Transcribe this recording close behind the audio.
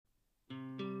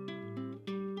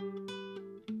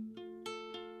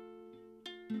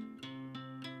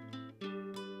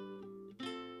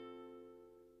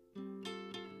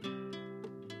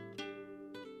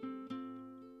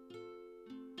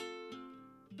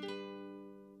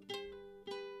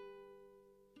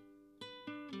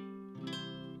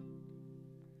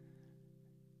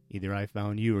Either I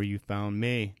found you or you found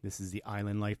me. This is the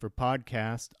Island Lifer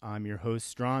podcast. I'm your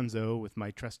host, Stronzo, with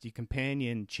my trusty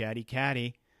companion, Chatty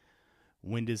Catty.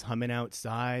 Wind is humming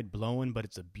outside, blowing, but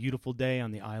it's a beautiful day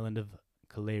on the island of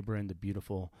Calabria in the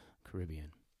beautiful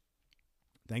Caribbean.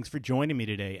 Thanks for joining me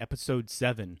today. Episode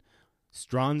 7,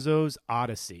 Stronzo's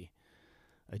Odyssey.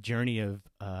 A journey of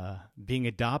being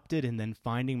adopted and then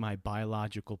finding my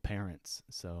biological parents.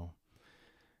 So,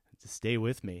 just stay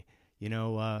with me.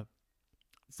 The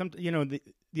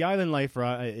island life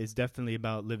is definitely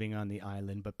about living on the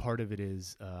island, but part of it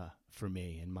is for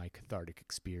me and my cathartic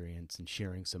experience and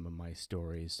sharing some of my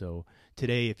stories. So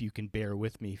today, if you can bear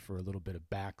with me for a little bit of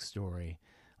backstory,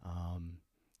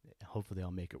 hopefully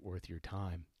I'll make it worth your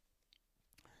time.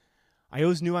 I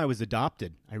always knew I was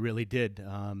adopted. I really did.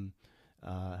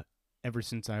 Ever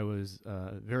since I was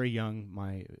very young,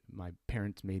 my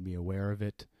parents made me aware of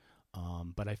it.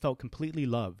 But I felt completely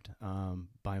loved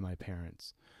by my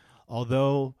parents.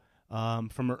 Although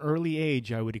from an early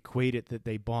age, I would equate it that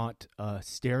they bought a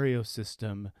stereo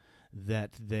system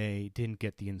that they didn't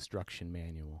get the instruction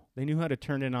manual. They knew how to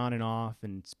turn it on and off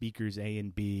and speakers A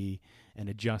and B and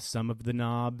adjust some of the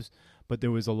knobs, but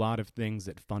there was a lot of things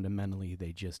that fundamentally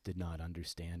they just did not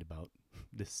understand about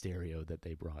the stereo that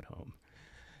they brought home.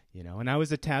 And I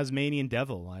was a Tasmanian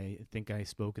devil. I think I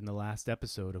spoke in the last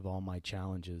episode of all my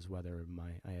challenges, whether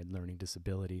I had learning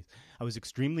disabilities. I was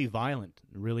extremely violent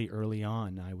really early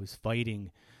on. I was fighting.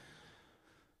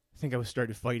 I think I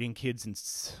started fighting kids in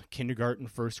kindergarten,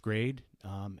 first grade.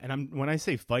 When I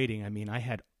say fighting, I mean I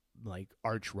had like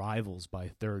arch rivals by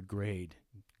third grade,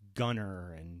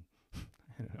 Gunner, and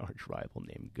an arch rival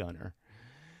named Gunner.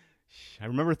 I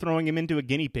remember throwing him into a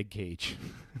guinea pig cage.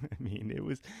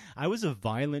 I was a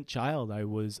violent child. I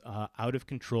was out of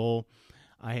control.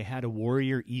 I had a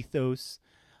warrior ethos.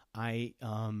 I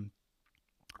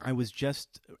was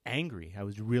just angry. I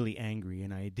was really angry,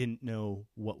 and I didn't know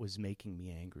what was making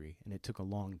me angry. And it took a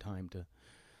long time to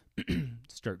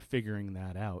start figuring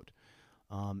that out.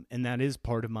 And that is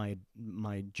part of my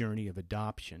journey of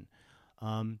adoption.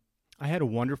 I had a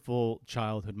wonderful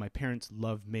childhood. My parents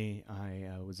loved me.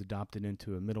 I was adopted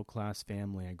into a middle-class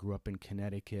family. I grew up in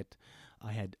Connecticut.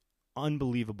 I had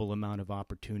unbelievable amount of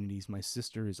opportunities. My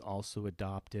sister is also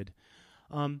adopted.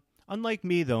 Unlike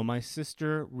me, though, my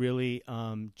sister really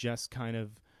just kind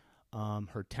of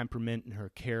her temperament and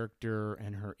her character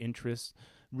and her interests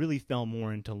really fell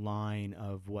more into line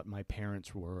of what my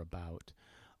parents were about.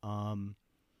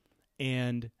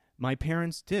 And my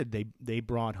parents did. They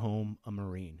brought home a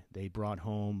Marine. They brought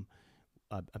home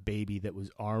a baby that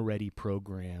was already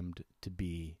programmed to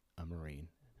be a Marine.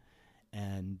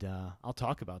 And I'll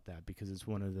talk about that because it's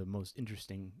one of the most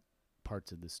interesting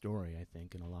parts of the story, I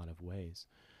think, in a lot of ways.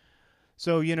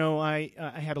 So, I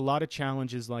had a lot of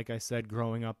challenges, like I said,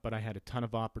 growing up, but I had a ton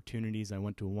of opportunities. I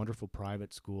went to a wonderful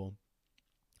private school.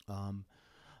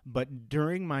 But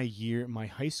during my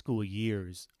high school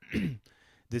years,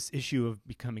 this issue of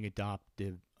becoming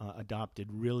adopted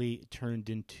really turned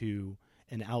into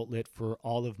an outlet for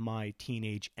all of my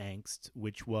teenage angst,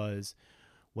 which was,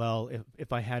 well,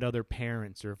 if I had other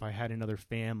parents or if I had another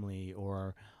family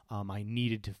or I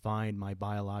needed to find my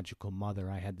biological mother,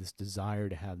 I had this desire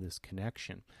to have this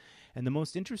connection. And the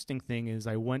most interesting thing is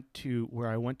where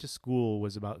I went to school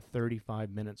was about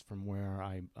 35 minutes from where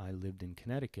I lived in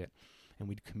Connecticut, and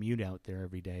we'd commute out there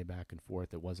every day back and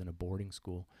forth. It wasn't a boarding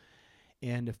school.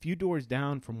 And a few doors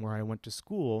down from where I went to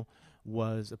school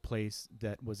was a place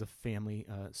that was a family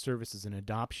services and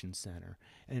adoption center.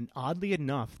 And oddly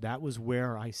enough, that was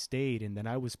where I stayed, and then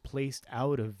I was placed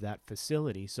out of that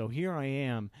facility. So here I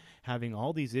am having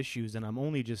all these issues, and I'm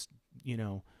only just,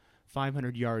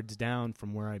 500 yards down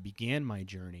from where I began my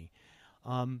journey.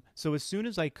 So as soon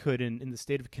as I could, in the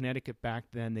state of Connecticut back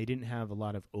then, they didn't have a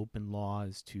lot of open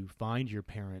laws to find your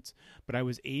parents, but I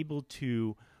was able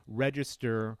to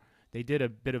register. They did a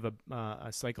bit of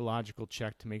a psychological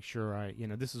check to make sure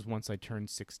this is once I turned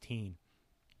 16.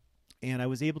 And I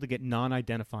was able to get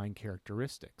non-identifying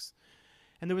characteristics.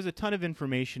 And there was a ton of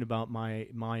information about my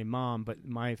mom, but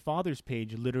my father's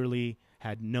page literally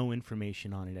had no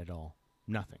information on it at all.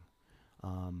 Nothing.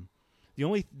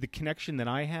 The connection that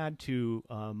I had to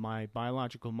my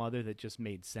biological mother that just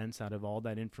made sense out of all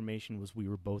that information was we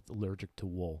were both allergic to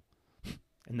wool.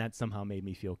 And that somehow made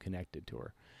me feel connected to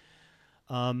her.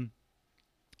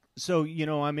 So,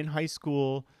 I'm in high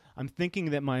school. I'm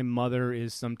thinking that my mother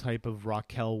is some type of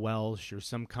Raquel Welch or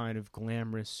some kind of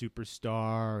glamorous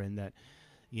superstar and that,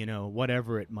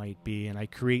 whatever it might be. And I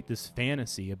create this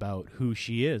fantasy about who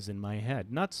she is in my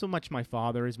head. Not so much my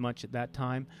father as much at that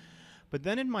time. But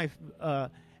then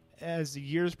as the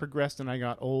years progressed and I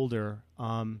got older,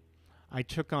 I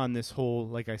took on this whole,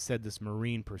 like I said, this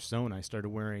Marine persona. I started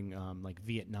wearing like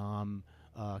Vietnam.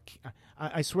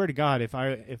 I swear to God, if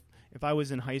I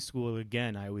was in high school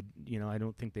again, I would, I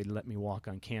don't think they'd let me walk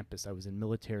on campus. I was in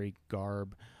military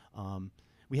garb.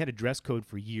 We had a dress code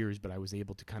for years, but I was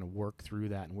able to kind of work through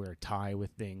that and wear a tie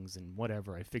with things and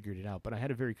whatever. I figured it out. But I had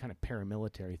a very kind of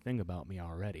paramilitary thing about me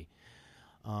already.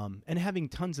 And having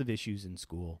tons of issues in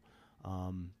school.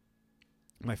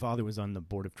 My father was on the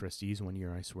board of trustees one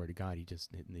year. I swear to God, he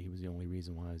was the only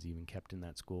reason why I was even kept in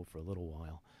that school for a little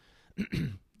while.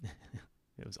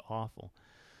 It was awful.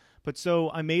 But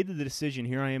so I made the decision,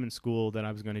 here I am in school, that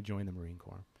I was going to join the Marine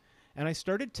Corps. And I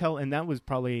started and that was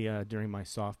probably during my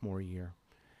sophomore year.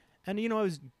 And,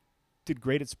 did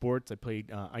great at sports. I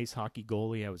played ice hockey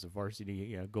goalie. I was a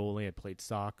varsity goalie. I played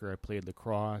soccer. I played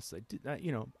lacrosse.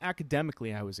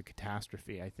 Academically, I was a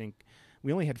catastrophe. I think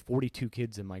we only had 42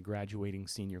 kids in my graduating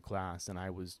senior class, and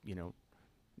I was,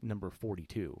 number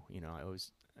 42. I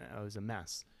was a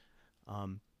mess.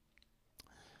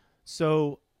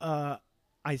 So I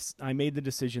made the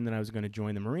decision that I was going to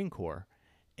join the Marine Corps,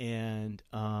 and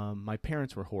my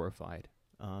parents were horrified.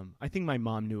 I think my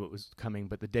mom knew it was coming,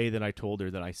 but the day that I told her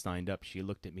that I signed up, she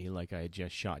looked at me like I had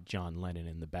just shot John Lennon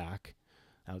in the back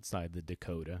outside the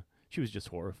Dakota. She was just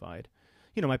horrified.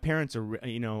 My parents are,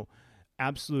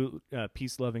 absolute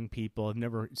peace-loving people. I've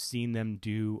never seen them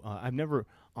I've never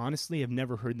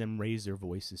heard them raise their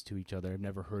voices to each other. I've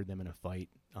never heard them in a fight.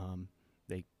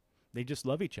 They just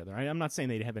love each other. I'm not saying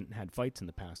they haven't had fights in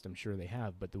the past. I'm sure they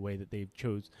have, but the way that they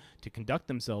chose to conduct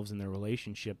themselves in their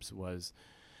relationships was,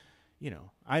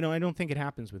 I don't think it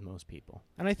happens with most people.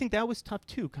 And I think that was tough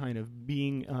too, kind of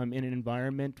being in an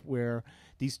environment where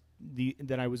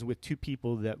that I was with two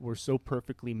people that were so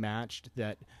perfectly matched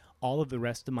that all of the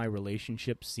rest of my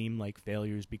relationships seemed like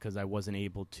failures because I wasn't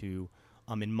able to,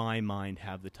 in my mind,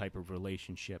 have the type of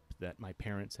relationship that my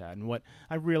parents had. And what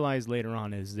I realized later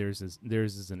on is theirs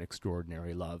is an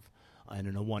extraordinary love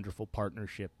and a wonderful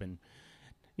partnership. And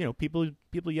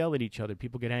people yell at each other,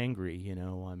 people get angry.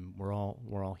 We're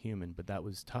all human, but that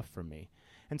was tough for me.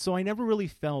 And so I never really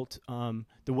felt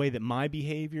the way that my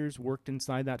behaviors worked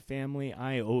inside that family.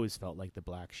 I always felt like the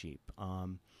black sheep.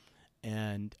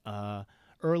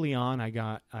 Early on,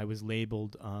 I was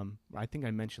labeled, I think I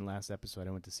mentioned last episode,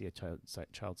 I went to see a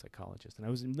child psychologist, and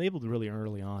I was labeled really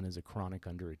early on as a chronic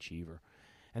underachiever.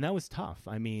 And that was tough.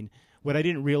 I mean, what I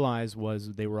didn't realize was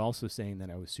they were also saying that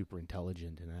I was super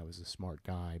intelligent and I was a smart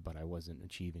guy, but I wasn't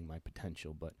achieving my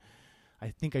potential. But I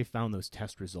think I found those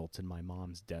test results in my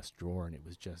mom's desk drawer, and it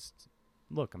was just,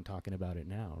 look, I'm talking about it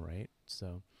now, right?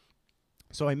 So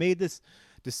I made this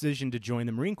decision to join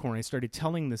the Marine Corps, and I started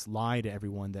telling this lie to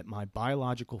everyone that my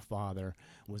biological father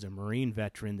was a Marine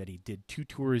veteran, that he did 2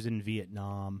 tours in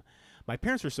Vietnam. My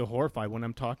parents were so horrified when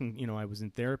I'm talking, I was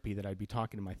in therapy, that I'd be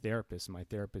talking to my therapist, and my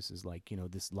therapist is like,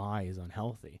 this lie is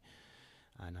unhealthy.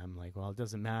 And I'm like, well, it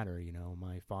doesn't matter,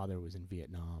 my father was in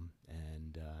Vietnam,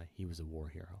 and he was a war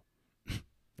hero.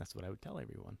 That's what I would tell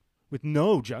everyone, with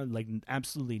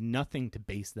absolutely nothing to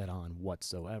base that on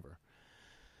whatsoever.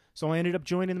 So I ended up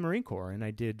joining the Marine Corps, and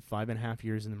I did 5.5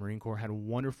 years in the Marine Corps, had a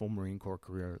wonderful Marine Corps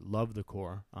career, loved the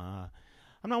Corps.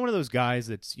 I'm not one of those guys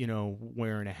that's,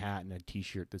 wearing a hat and a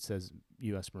T-shirt that says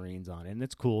U.S. Marines on it, and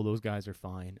it's cool. Those guys are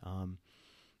fine.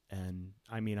 And,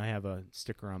 I have a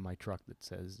sticker on my truck that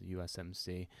says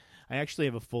USMC. I actually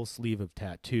have a full sleeve of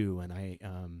tattoo, and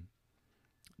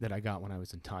that I got when I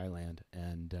was in Thailand,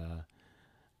 and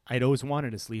I'd always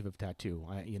wanted a sleeve of tattoo.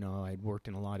 I'd worked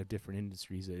in a lot of different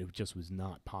industries. It just was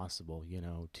not possible,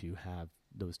 to have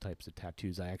those types of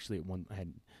tattoos. I actually at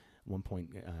one point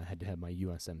had to have my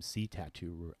USMC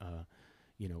tattoo,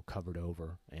 covered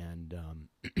over, and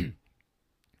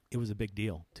it was a big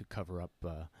deal to cover up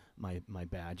my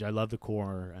badge. I love the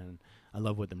Corps, and I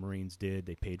love what the Marines did.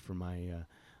 They paid for my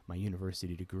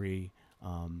university degree.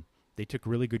 They took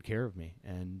really good care of me,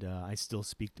 and I still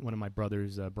speak. One of my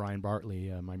brothers, Brian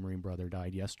Bartley, my Marine brother,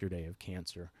 died yesterday of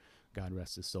cancer. God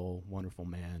rest his soul. Wonderful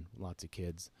man, lots of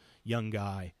kids, young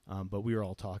guy, but we were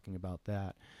all talking about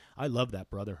that. I love that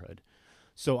brotherhood.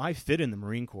 So I fit in the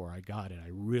Marine Corps. I got it. I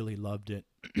really loved it.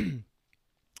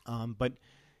 But,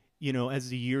 as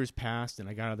the years passed and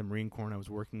I got out of the Marine Corps and I was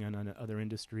working on other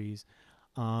industries,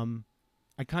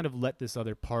 I kind of let this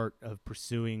other part of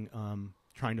pursuing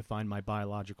trying to find my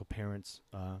biological parents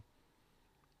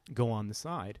go on the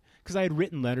side, because I had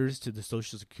written letters to the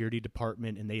Social Security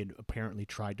Department, and they had apparently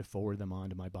tried to forward them on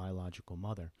to my biological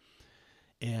mother,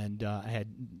 and I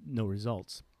had no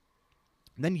results.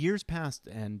 And then years passed,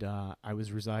 and I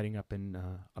was residing up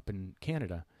in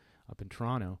Canada, up in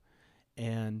Toronto,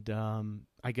 And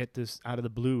I get this out of the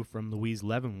blue from Louise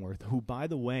Leavenworth, who, by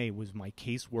the way, was my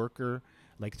caseworker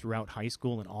like throughout high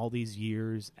school and all these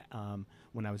years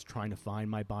when I was trying to find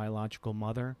my biological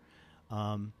mother.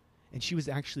 And she was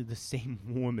actually the same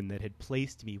woman that had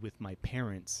placed me with my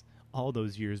parents all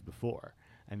those years before.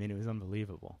 I mean, it was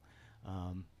unbelievable.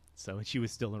 So she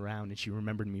was still around, and she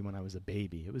remembered me when I was a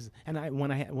baby. It was, and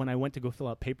when I went to go fill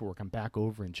out paperwork, I'm back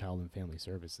over in Child and Family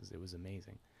Services. It was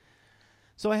amazing.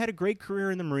 So I had a great career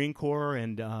in the Marine Corps,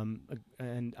 and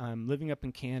I'm living up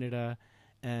in Canada,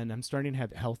 and I'm starting to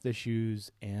have health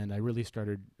issues, and I really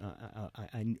started.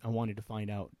 I wanted to find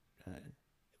out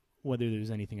whether there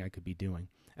was anything I could be doing,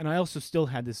 and I also still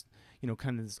had this,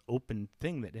 kind of this open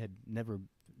thing that had never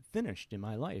finished in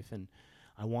my life, and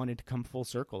I wanted to come full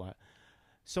circle.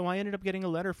 So I ended up getting a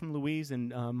letter from Louise,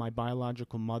 and my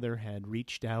biological mother had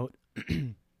reached out,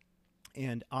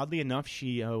 and oddly enough,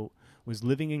 she was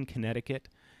living in Connecticut,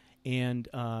 and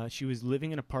she was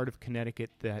living in a part of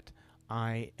Connecticut that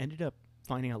I ended up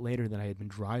finding out later that I had been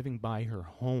driving by her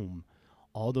home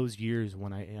all those years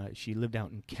when she lived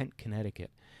out in Kent,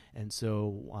 Connecticut, and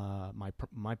so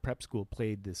my prep school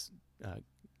played this.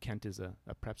 Kent is a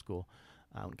prep school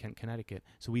out in Kent, Connecticut.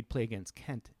 So we'd play against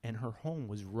Kent, and her home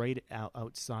was right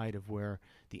outside of where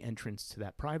the entrance to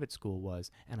that private school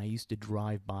was, and I used to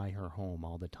drive by her home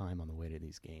all the time on the way to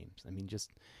these games. I mean, it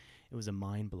was a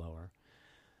mind blower.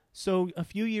 So a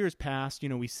few years passed,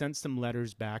 we sent some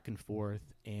letters back and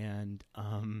forth, and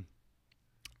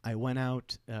I went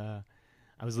out. I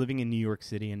was living in New York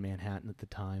City in Manhattan at the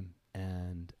time,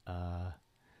 and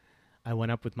I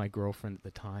went up with my girlfriend at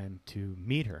the time to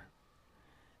meet her.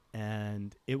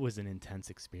 And it was an intense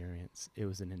experience.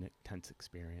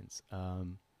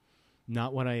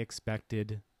 Not what I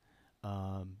expected.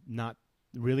 Not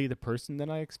really the person that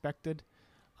I expected.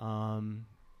 And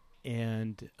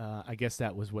I guess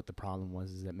that was what the problem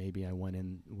was, is that maybe I went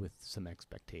in with some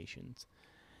expectations.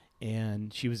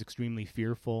 And she was extremely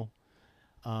fearful.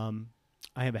 I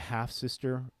have a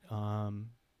half-sister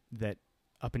that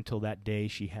up until that day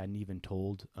she hadn't even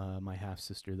told my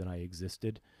half-sister that I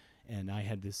existed. And I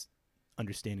had this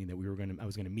understanding that I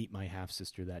was going to meet my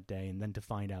half-sister that day, and then to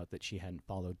find out that she hadn't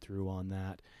followed through on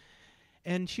that.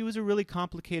 And she was a really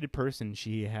complicated person.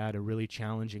 She had a really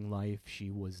challenging life.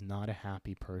 She was not a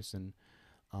happy person.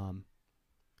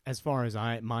 As far as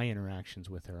my interactions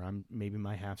with her, I'm maybe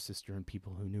my half-sister and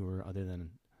people who knew her other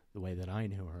than the way that I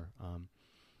knew her.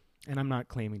 And I'm not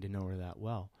claiming to know her that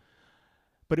well.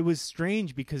 But it was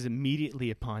strange because immediately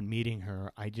upon meeting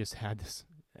her, I just had this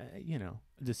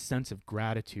this sense of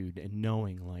gratitude and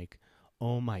knowing, like,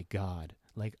 oh my God,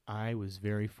 like I was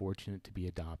very fortunate to be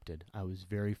adopted. I was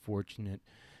very fortunate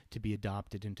to be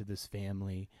adopted into this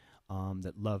family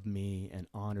that loved me and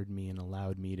honored me and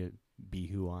allowed me to be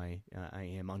who I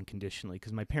am unconditionally,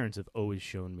 because my parents have always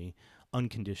shown me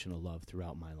unconditional love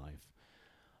throughout my life.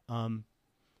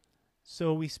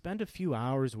 So we spent a few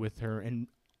hours with her,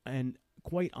 and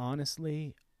quite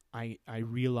honestly, I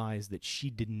realized that she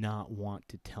did not want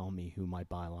to tell me who my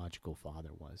biological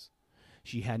father was.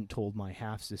 She hadn't told my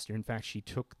half-sister. In fact, she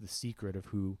took the secret of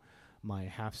who my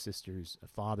half-sister's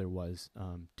father was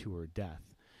to her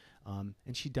death.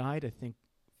 And she died, I think,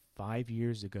 5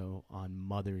 years ago on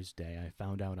Mother's Day. I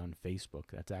found out on Facebook.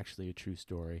 That's actually a true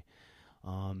story.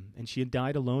 And she had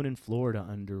died alone in Florida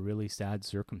under really sad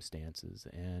circumstances.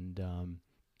 And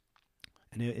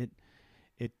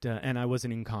I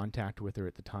wasn't in contact with her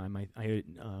at the time.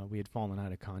 We had fallen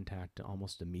out of contact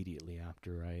almost immediately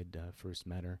after I had first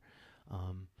met her.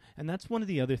 And that's one of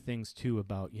the other things too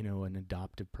about, an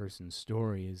adoptive person's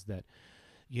story is that,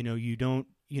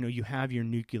 you have your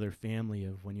nuclear family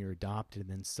of when you're adopted, and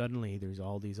then suddenly there's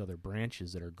all these other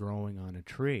branches that are growing on a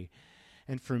tree.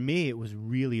 And for me, it was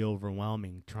really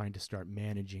overwhelming trying to start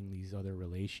managing these other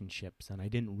relationships. And I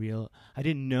didn't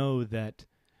know that,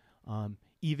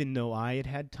 even though I had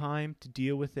had time to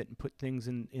deal with it and put things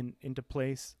into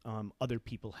place, other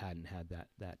people hadn't had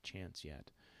that chance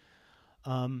yet.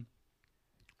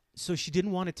 So she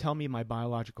didn't want to tell me my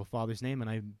biological father's name, and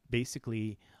I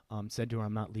basically said to her,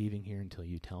 I'm not leaving here until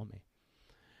you tell me.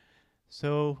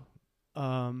 So,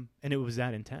 and it was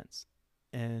that intense.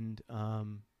 And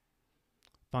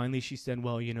finally she said,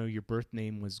 well, your birth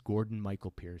name was Gordon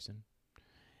Michael Pearson,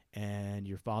 and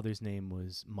your father's name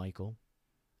was Michael,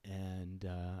 and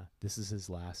this is his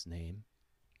last name.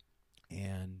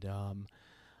 And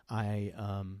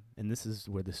and this is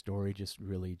where the story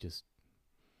really is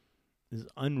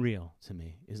unreal to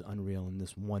me, is unreal in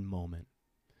this one moment.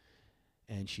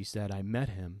 And she said, I met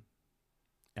him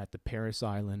at the Paris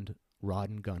Island Rod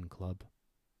and Gun Club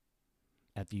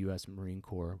at the U.S. Marine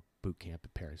Corps boot camp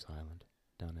at Paris Island.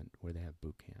 down at where they have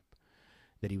boot camp.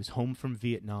 That he was home from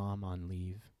Vietnam on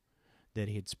leave. That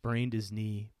he had sprained his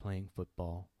knee playing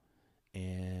football,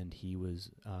 and he was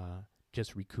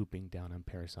just recouping down on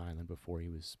Parris Island before he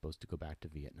was supposed to go back to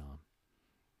Vietnam.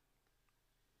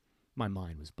 My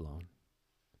mind was blown.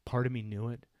 Part of me knew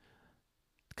it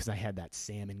because I had that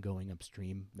salmon going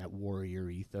upstream, that warrior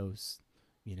ethos,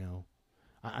 you know.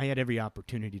 I had every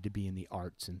opportunity to be in the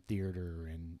arts and theater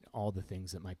and all the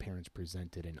things that my parents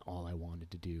presented, and all I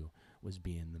wanted to do was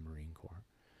be in the Marine Corps.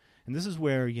 And this is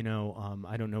where, you know,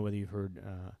 I don't know whether you've heard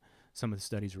some of the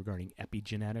studies regarding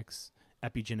epigenetics.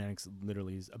 Epigenetics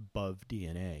literally is above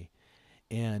DNA.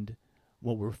 And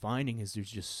what we're finding is there's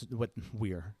just,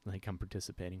 I'm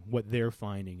participating, what they're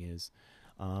finding is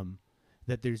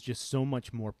that there's just so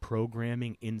much more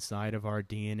programming inside of our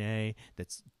DNA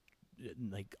that's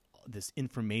like this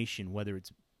information, whether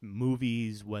it's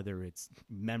movies, whether it's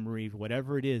memory,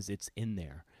 whatever it is, it's in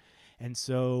there. And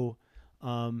so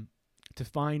to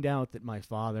find out that my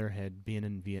father had been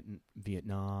in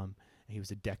Vietnam, he was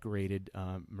a decorated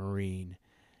Marine,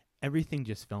 everything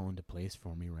just fell into place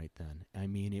for me right then. I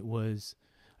mean,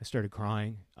 I started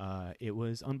crying. It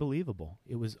was unbelievable.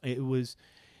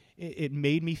 It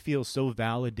made me feel so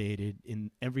validated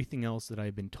in everything else that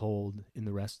I've been told in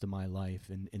the rest of my life,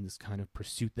 and in this kind of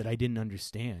pursuit that I didn't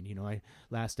understand. You know,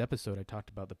 last episode I talked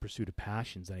about the pursuit of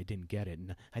passions, that I didn't get it,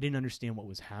 and I didn't understand what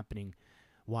was happening,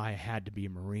 why I had to be a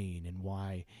Marine, and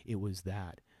why it was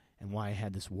that, and why I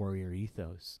had this warrior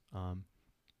ethos. And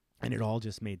it all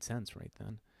just made sense right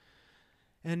then.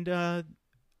 And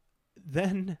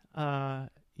then,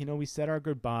 you know, we said our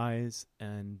goodbyes,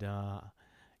 and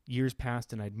years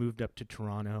passed, and I'd moved up to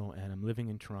Toronto, and I'm living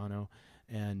in Toronto,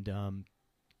 and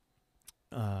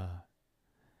I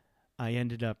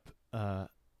ended up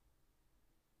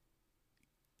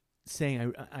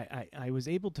saying I was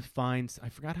able to find, I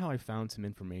forgot how I found some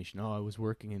information. I was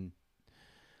working in,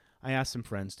 I asked some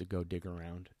friends to go dig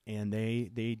around, and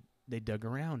they dug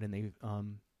around, and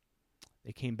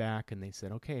they came back and they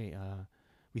said, okay,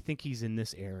 we think he's in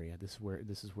this area. This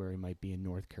is where he might be, in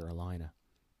North Carolina.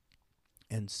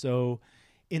 And so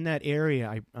in that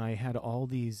area, I had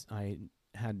these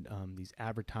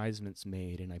advertisements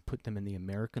made, and I put them in the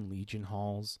American Legion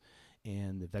halls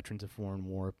and the Veterans of Foreign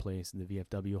War place and the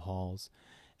VFW halls.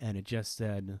 And it just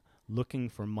said, looking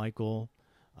for Michael,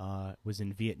 was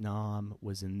in Vietnam,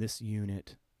 was in this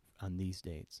unit on these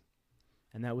dates.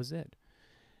 And that was it.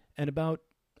 And about,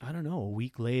 I don't know, a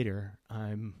week later,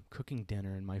 I'm cooking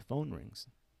dinner and my phone rings.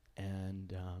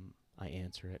 And I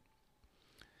answer it.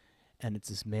 And it's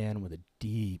this man with a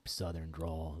deep southern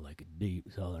drawl, like a deep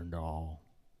southern drawl.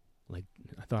 Like,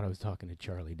 I thought I was talking to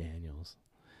Charlie Daniels.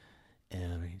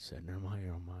 And he said, no, my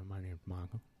name's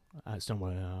Michael.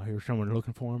 Here's someone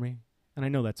looking for me. And I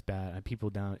know that's bad.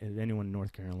 People down, anyone in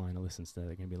North Carolina listens to that,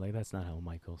 they're going to be like, that's not how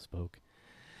Michael spoke.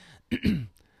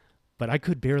 But I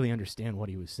could barely understand what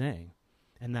he was saying.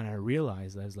 And then I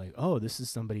realized, I was like, oh, this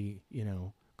is somebody, you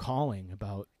know, calling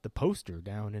about the poster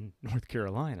down in North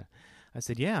Carolina. I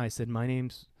said, yeah. I said, my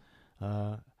name's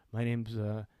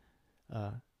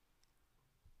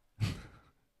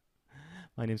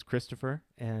Christopher,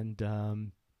 and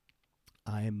I'm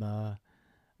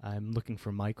looking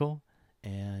for Michael,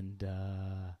 and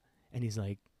he's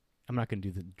like, I'm not going to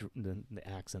do the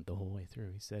accent the whole way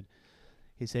through.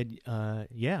 He said,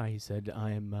 yeah. He said,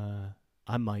 I'm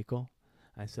Michael.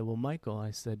 I said, well, Michael,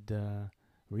 I said,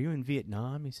 were you in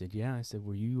Vietnam? He said, yeah. I said,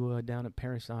 were you down at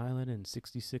Parris Island in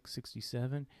 66,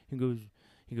 67? He goes,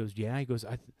 yeah. He goes,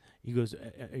 are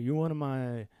you one of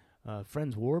my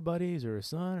friend's war buddies or a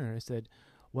son? Or I said,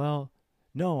 well,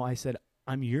 no. I said,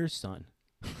 I'm your son.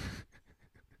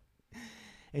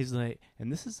 He's like,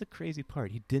 and this is the crazy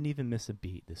part. He didn't even miss a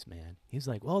beat, this man. He's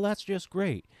like, well, that's just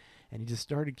great. And he just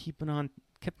started kept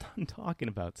on talking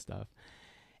about stuff.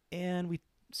 And we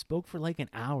spoke for like an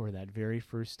hour that very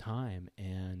first time,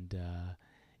 and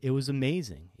it was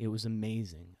amazing. It was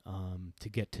amazing to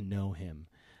get to know him,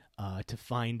 to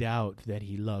find out that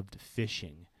he loved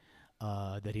fishing,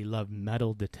 that he loved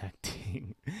metal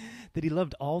detecting, that he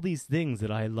loved all these things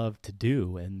that I love to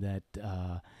do, and that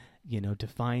to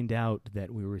find out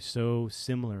that we were so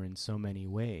similar in so many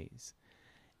ways.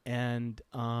 And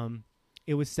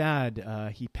it was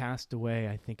sad. He passed away,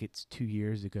 I think it's 2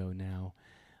 years ago now,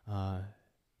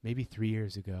 maybe 3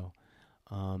 years ago.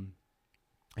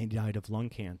 He died of lung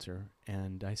cancer,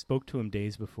 and I spoke to him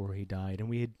days before he died, and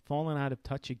we had fallen out of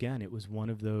touch again. It was one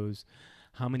of those,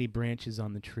 how many branches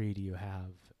on the tree do you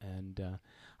have? And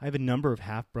I have a number of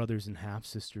half-brothers and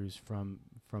half-sisters from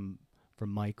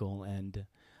Michael, and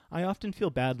I often feel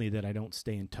badly that I don't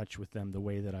stay in touch with them the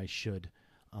way that I should.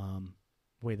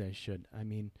 way that I should. I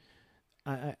mean,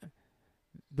 I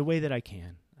the way that I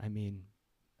can. I mean,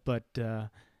 but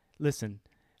listen,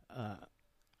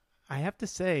 I have to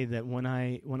say that when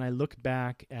I look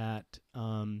back at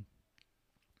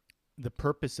the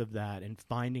purpose of that and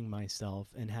finding myself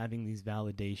and having these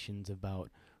validations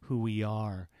about who we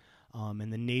are,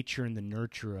 and the nature and the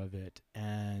nurture of it,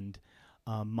 and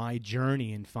my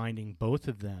journey in finding both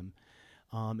of them,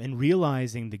 and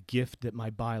realizing the gift that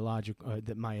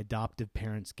that my adoptive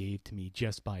parents gave to me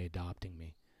just by adopting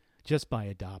me.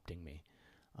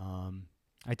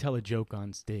 I tell a joke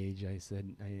on stage. I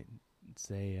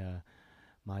say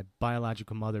my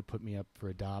biological mother put me up for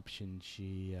adoption.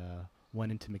 She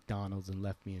went into McDonald's and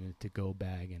left me in a to-go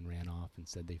bag and ran off and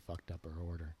said they fucked up her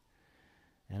order.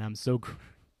 And I'm so,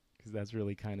 because that's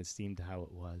really kind of seemed how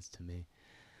it was to me.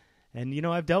 And, you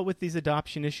know, I've dealt with these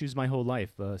adoption issues my whole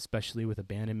life, especially with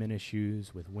abandonment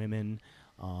issues, with women,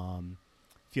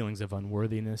 feelings of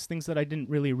unworthiness, things that I didn't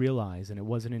really realize. And it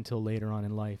wasn't until later on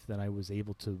in life that I was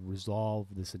able to resolve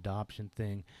this adoption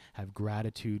thing, have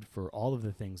gratitude for all of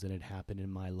the things that had happened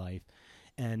in my life,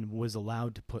 and was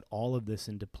allowed to put all of this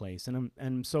into place. And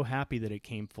I'm so happy that it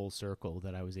came full circle,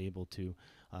 that I was able to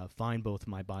find both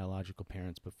my biological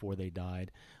parents before they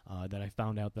died, that I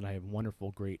found out that I have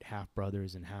wonderful, great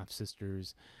half-brothers and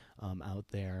half-sisters out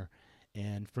there.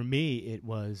 And for me, it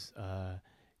was,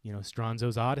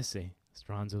 Stronzo's Odyssey.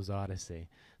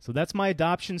 So that's my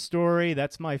adoption story.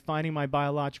 That's my finding my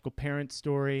biological parents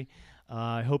story.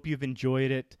 I hope you've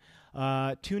enjoyed it.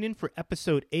 Tune in for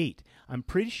episode 8. I'm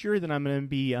pretty sure that I'm going to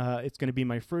be. It's going to be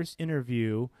my first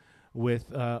interview with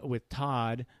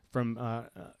Todd from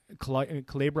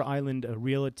Calabria Island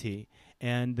Realty,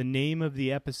 and the name of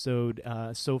the episode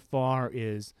so far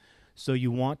is "So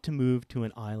You Want to Move to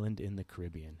an Island in the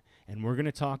Caribbean." And we're going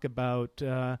to talk about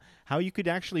how you could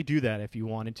actually do that if you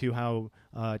wanted to, how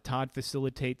Todd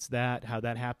facilitates that, how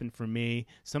that happened for me,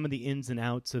 some of the ins and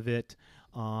outs of it,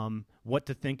 what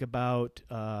to think about,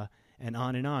 and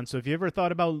on and on. So if you ever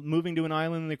thought about moving to an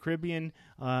island in the Caribbean,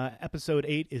 episode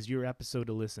 8 is your episode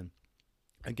to listen.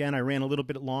 Again, I ran a little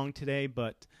bit long today,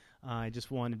 but I just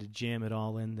wanted to jam it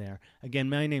all in there. Again,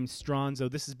 my name's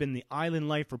Stronzo. This has been the Island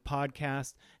Lifer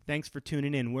podcast. Thanks for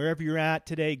tuning in. Wherever you're at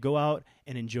today, go out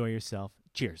and enjoy yourself.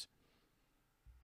 Cheers.